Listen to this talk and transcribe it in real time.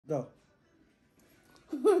Go.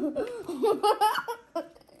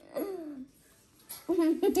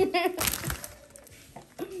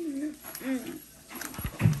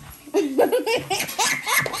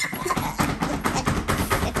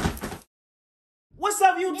 What's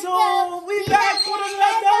up, YouTube? We back with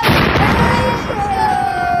another.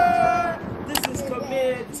 This is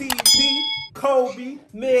Command TV, Kobe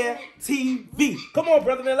Mayor TV. Come on,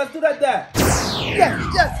 brother man, let's do that.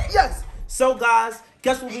 Yes. So, guys,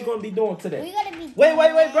 guess what we're gonna be doing today? We're gonna be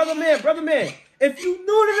wait, brother man. If you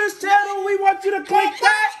new to this channel, we want you to click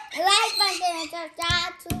that like button and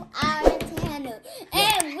subscribe to our channel.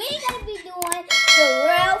 And we're gonna be doing the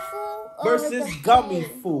real food versus gummy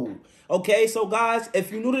food. Okay, so guys, if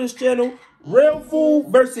you're new to this channel, real food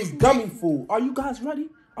versus gummy food. Are you guys ready?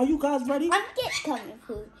 I'm getting gummy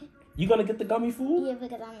food. You gonna get the gummy food? Yeah,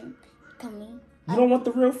 because I'm gummy. You don't want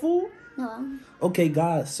the real food? No. Okay,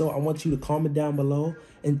 guys, so I want you to comment down below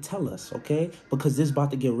and tell us, okay? Because this is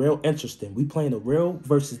about to get real interesting. We playing the real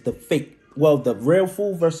versus the fake. Well, the real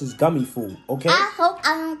food versus gummy food, okay? I hope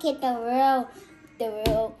I don't get the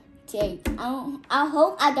real tape. I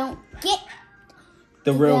hope I don't get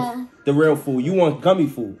the real food. You want gummy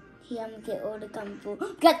food? Yeah, I'm gonna get all the gummy food.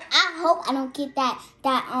 Because I hope I don't get the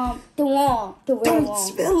real one. Don't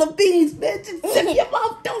spill the beans, man. Just zip your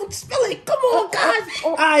mouth. Don't spill it. Come on, guys.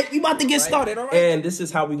 All right, we about to get started, all right? And this is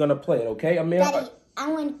how we're gonna play it, okay, Amir? Daddy, I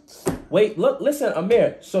want. Wait, listen,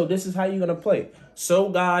 Amir. So this is how you're gonna play it. So,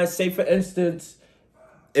 guys, say for instance,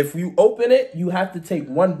 if you open it, you have to take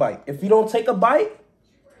one bite. If you don't take a bite,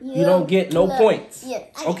 you don't get no points. Yeah.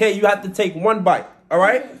 Okay, you have to take one bite. All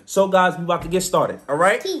right. So, guys, we about to get started. All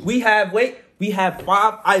right. We have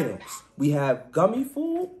 5 items. We have gummy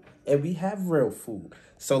food and we have real food.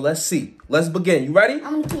 So let's see. Let's begin. You ready?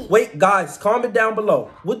 I'm gonna keep. Wait, guys, comment down below.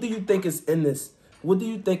 What do you think is in this? What do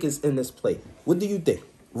you think is in this plate? What do you think?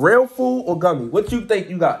 Real food or gummy? What you think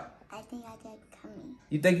you got? I think I got gummy.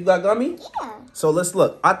 You think you got gummy? Yeah. So let's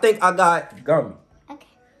look. I think I got gummy. Okay.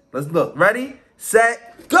 Let's look. Ready,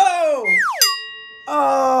 set, go!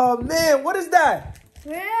 Oh man, what is that?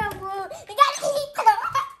 Real food. You gotta eat them.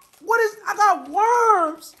 What is? I got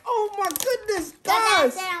worms. Oh my goodness,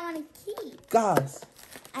 guys. That's what I want to keep. Guys,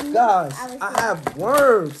 I have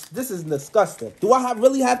worms. This is disgusting. Do I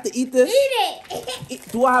really have to eat this? Eat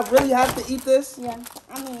it. Do I really have to eat this? Yeah,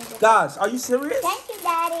 I mean it. Guys, are you serious? Thank you,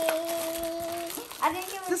 Daddy. I think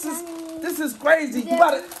it was This is crazy. You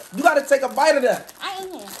gotta take a bite of that. I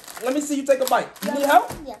ain't here. Let me see you take a bite. You need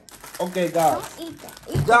help? Yeah. Okay, guys. Don't eat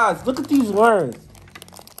that. Guys, look at these worms.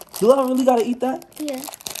 Do I really gotta eat that? Yeah.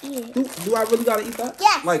 Yeah. Do I really gotta eat that?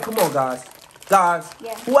 Yes. Like, come on, guys. Yeah.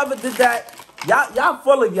 Whoever did that, y'all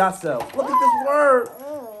full of yourself. Look at this worm.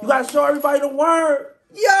 You gotta show everybody the worm.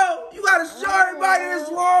 Yo, you gotta show everybody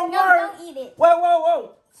this long worm. Don't eat it.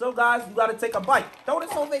 Whoa. So, guys, you gotta take a bite. Throw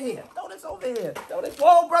this over here.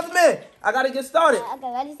 Whoa, brother man. I gotta get started.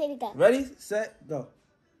 Okay, ready, steady, go. Ready, set, go.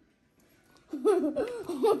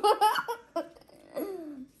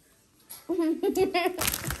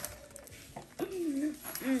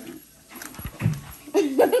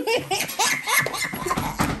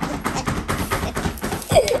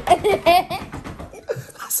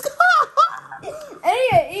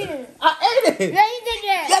 Eat it. I ate it. Yeah, you did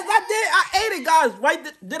it. Yes, I did. I ate it, guys. Right?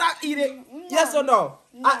 Did I eat it? No. Yes or no?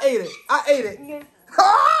 I ate it. Yeah.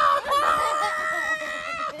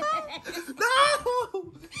 No!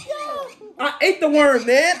 I ate the worm,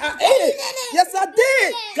 man. I ate it. Yes, I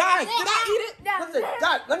did. Guys, did I eat it? No. Listen,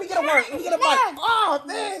 guys, let me get a worm. Let me get a bite. Oh,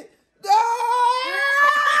 man. No!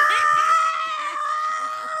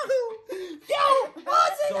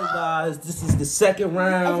 So, guys, this is the second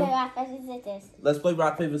round. Let's play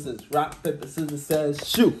rock, paper, scissors. Rock, paper, scissors says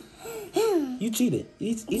shoot. You cheated.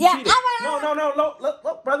 He cheated. No.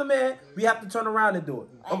 Look, brother man. We have to turn around and do it.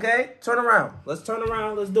 Okay? Turn around. Let's turn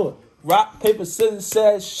around. Let's do it. Rock, paper, scissors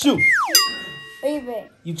says shoot.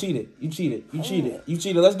 You cheated. Let's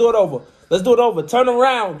do it over. Turn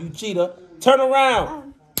around, you cheater. Turn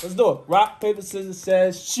around. Let's do it. Rock, paper, scissors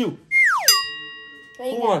says shoot.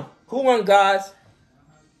 Who won, guys?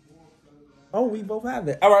 Oh, we both have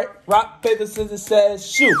it. All right. Rock, paper, scissors says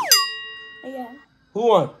shoot. Yeah. Who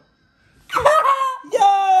won? Yo!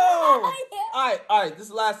 All right. This is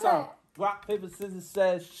the last time. Rock, paper, scissors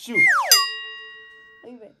says shoot.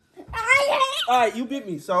 All right, you beat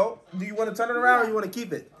me. So, do you want to turn it around or you want to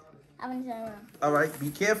keep it? I'm going to turn around. All right. Be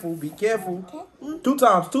careful. Okay. 2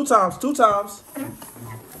 times. Okay,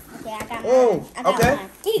 I got mine. Oh, okay.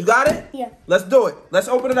 You got it? Yeah. Let's do it. Let's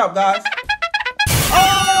open it up, guys.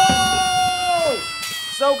 Oh!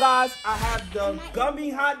 So, guys, I have the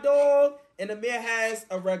gummy hot dog, and Amir has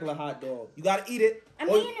a regular hot dog. You got to eat it. I'm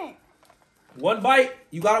eating it. One bite.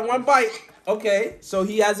 You got one bite. Okay, so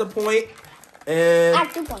he has a point. And I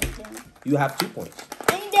have 2 points. You have 2 points.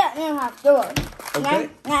 And you have 2. Okay.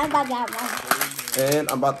 Now I'm about to have 1. And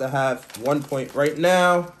I'm about to have 1 point right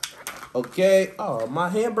now. Okay. Oh, my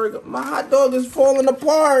hot dog is falling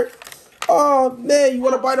apart. Oh, man, you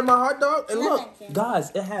want a bite of my hot dog? And look,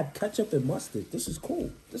 guys, it had ketchup and mustard. This is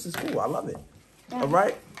cool. I love it. All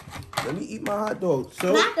right. Let me eat my hot dog.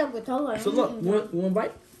 So look, you want a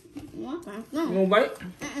bite? You want a bite?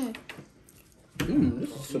 This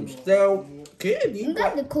is some stale candy. You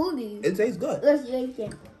got the cooties. It tastes good. Let's eat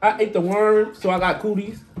it. I ate the worm, so I got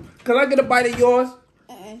cooties. Can I get a bite of yours?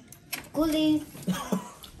 Cooties.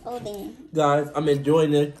 Oh, damn. Guys, I'm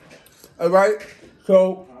enjoying it. All right.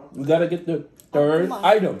 So we got to get the third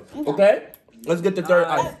item. Okay? Let's get the third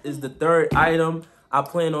item. It's the third item. I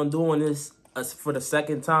plan on doing this for the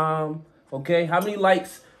second time. Okay? How many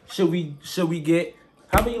likes should we get?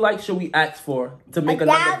 How many likes should we ask for to make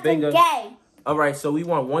another finger? All right, so we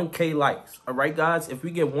want 1K likes. All right, guys, if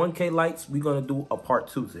we get 1K likes, we're going to do a part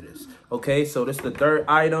 2 to this. Okay, so this is the third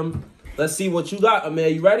item. Let's see what you got, Amir.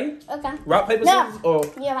 You ready? Okay. Rock, paper, scissors? Or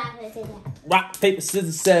yeah, rock, paper, scissors. Rock, paper,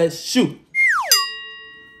 scissors says shoot.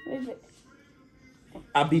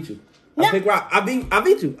 I beat you. No. I pick rock. I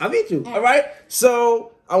beat you. All right,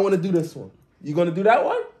 so I want to do this one. You going to do that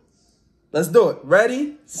one? Let's do it.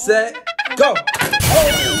 Ready, set, go.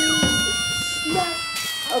 Oh.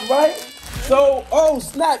 All right. So, oh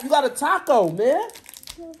snap, you got a taco, man.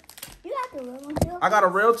 You got the real one too? I got a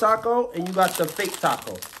real taco, and you got the fake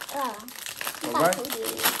taco. All right.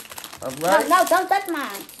 All right. No, don't touch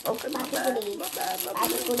mine. Okay, my bad.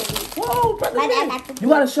 Whoa, brother. You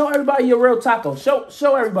gotta show everybody your real taco.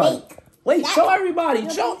 Show everybody. Fake. Wait, show everybody. You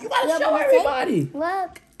gotta show everybody.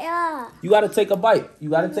 Look, yeah. You gotta take a bite.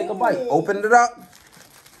 Open it up.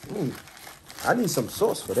 I need some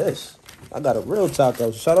sauce for this. I got a real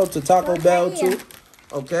taco. Shout out to Taco Bell, too.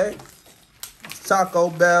 Okay. Taco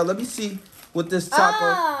Bell. Let me see what this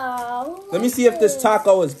taco... Let me see if this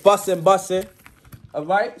taco is bussin'. All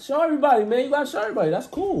right? Show everybody, man. You got to show everybody. That's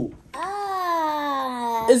cool.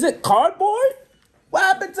 Is it cardboard? What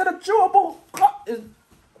happened to the chewable?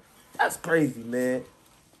 That's crazy, man.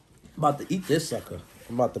 I'm about to eat this sucker.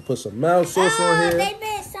 I'm about to put some mild sauce on here. They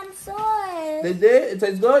made some sauce. They did? It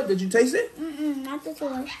tastes good? Did you taste it? Not the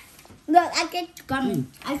sauce. Look, I get gummy.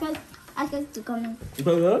 I get the gummy. You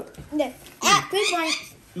feel good? Yeah. 3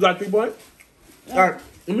 points. You got 3 points? Yeah. All right,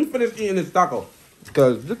 let me finish eating this taco.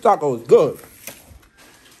 Because this taco is good.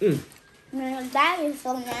 That is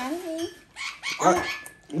so nasty.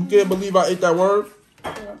 You can't believe I ate that worm?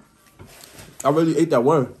 Yeah. I really ate that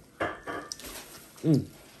worm. It's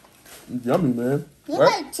yummy, man. You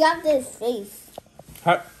might chop his face.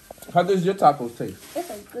 How does your tacos taste? It's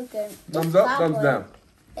a good game. Thumbs up, thumbs down.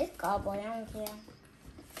 It's cardboard, I don't care.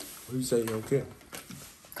 What you say you don't care?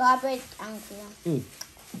 Cardboard, I don't care.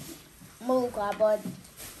 Move cardboard.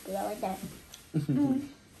 Do that like that.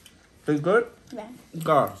 Tastes good? Yeah.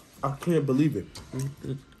 Gosh, I can't believe it.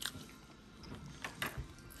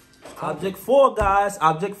 Object 4, guys.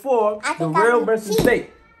 Object 4. The real versus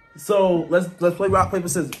fake. So let's play rock, paper,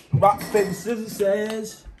 scissors. Rock, paper, scissors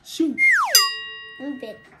says shoot.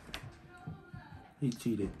 He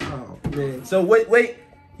cheated. Oh man. So wait.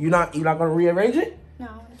 You not gonna rearrange it? No.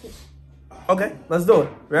 Okay, let's do it.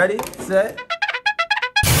 Ready, set.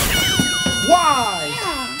 Why?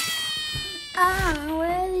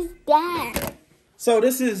 Where is that? So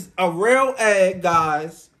this is a real egg,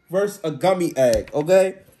 guys, versus a gummy egg.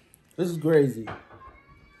 Okay, this is crazy.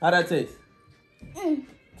 How that taste?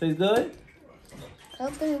 Taste good?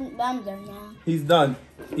 I'm done now. He's done.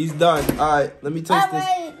 All right, let me taste this.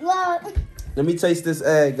 Look. Let me taste this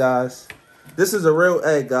egg, guys. This is a real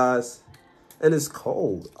egg, guys. And it's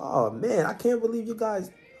cold. Oh, man. I can't believe you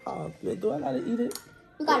guys. Oh, man. Do I got to eat it?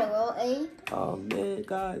 You got a real egg? Oh, man,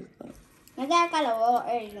 guys. My dad got a real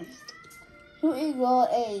egg. Who eats raw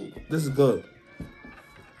egg? This is good.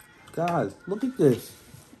 Guys, look at this.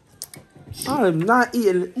 I am not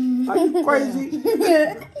eating it. Are you crazy?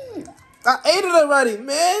 I ate it already,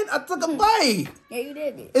 man. I took a bite. Yeah, you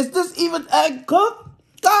did. Is this even egg cooked?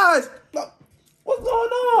 Guys, what's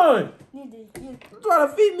going on? You're trying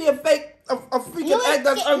to feed me a freaking egg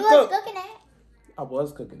that's uncooked. You was cooking it. I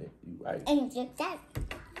was cooking it. You right. And you just that.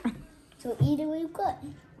 So eat it when you cook.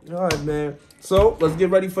 All right, man. So let's get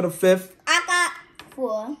ready for the 5th. I got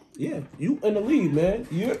 4. Yeah, you in the lead, man.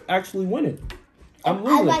 You're actually winning. I'm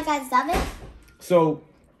losing. I got 7. So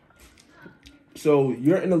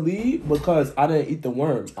you're in the lead because I didn't eat the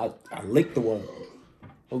worm. I licked the worm.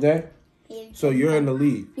 Okay? So you're in the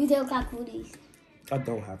lead. You still got cooties. I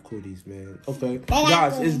don't have cooties, man. Okay.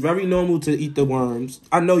 Guys, it's very normal to eat the worms.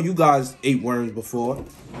 I know you guys ate worms before.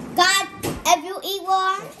 God, if you eat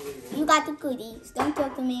worms, you got the cooties. Don't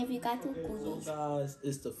talk to me if you got the cooties. Guys,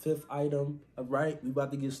 it's the 5th item. All right, we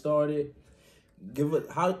about to get started. Give it.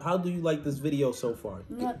 How do you like this video so far?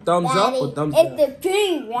 Thumbs up or thumbs down? It's the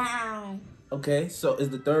 3rd round. Okay, so is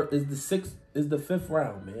the 5th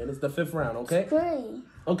round, man. It's the 5th round, okay? 3.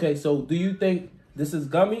 Okay, so do you think this is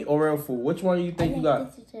gummy or real food? Which one do you think you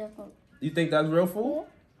got? This is real food. You think that's real food? Yeah.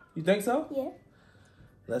 You think so? Yeah.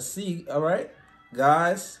 Let's see, all right?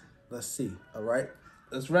 Guys, let's see, all right?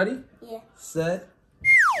 Let's ready? Yeah. Set,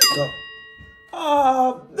 go.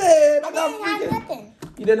 Oh, man. I didn't have nothing.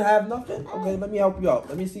 You didn't have nothing? Okay, let me help you out.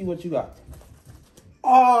 Let me see what you got.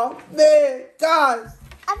 Oh, man. Guys,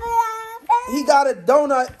 he got a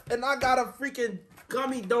donut, and I got a freaking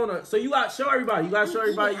gummy donut. So you got to show everybody. You got to show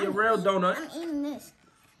everybody your real donut. I'm eating this.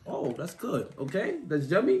 Oh, that's good. Okay, that's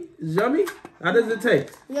yummy. It's yummy. How does it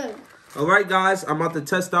taste? Good. All right, guys, I'm about to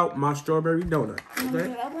test out my strawberry donut.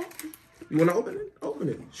 Okay. You want to open it? Open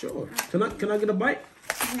it. Sure. Can I get a bite?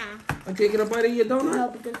 Nah. I can't get a bite of your donut? No,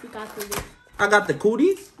 because we got cooties. I got the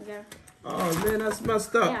cooties? Yeah. Oh, man, that's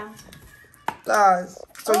messed up. Yeah. Guys,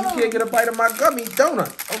 so you can't get a bite of my gummy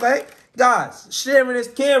donut, okay? Guys, sharing is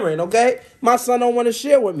caring, okay? My son don't want to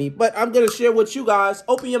share with me, but I'm going to share with you guys.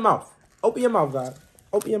 Open your mouth. Open your mouth, guys.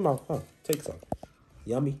 Open your mouth. Huh, take some.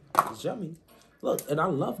 Yummy. It's yummy. Look, and I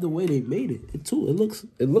love the way they made it. It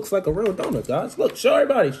looks like a real donut, guys. Look, show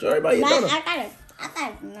everybody. Show everybody your donut. I got it. I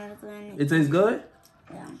got it. It tastes good?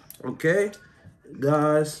 Yeah. Okay.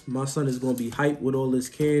 Guys, my son is going to be hyped with all this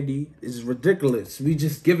candy. It's ridiculous. We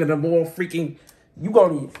just giving him all freaking... You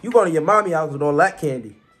going to your mommy house with all that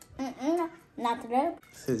candy. Not today.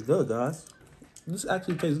 This tastes good, guys. This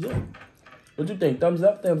actually tastes good. What you think? Thumbs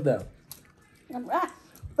up, thumbs down? What?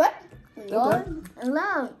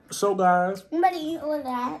 Love. So, guys, Somebody eat all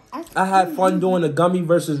that. I had fun doing the gummy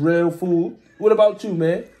versus real food. What about you,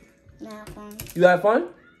 man? Not fun. You had fun?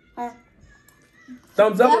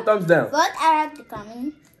 Thumbs up or thumbs down? But I like the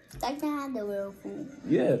gummy. Like to have the real food.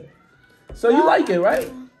 Yeah. So you like it, right?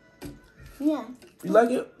 Yeah. You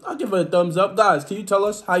like it? I'll give it a thumbs up. Guys, can you tell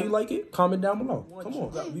us how you like it? Comment down below. Come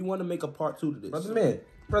on. We want to make a part 2 to this.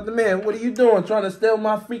 Brother man, what are you doing? Trying to steal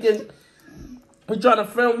my freaking... You trying to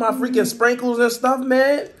film my freaking sprinkles and stuff,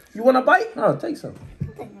 man? You want a bite? Oh, take some.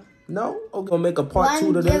 No? Okay, we'll make a part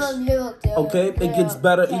 2 to this. Okay? It gets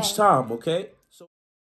better each time, okay?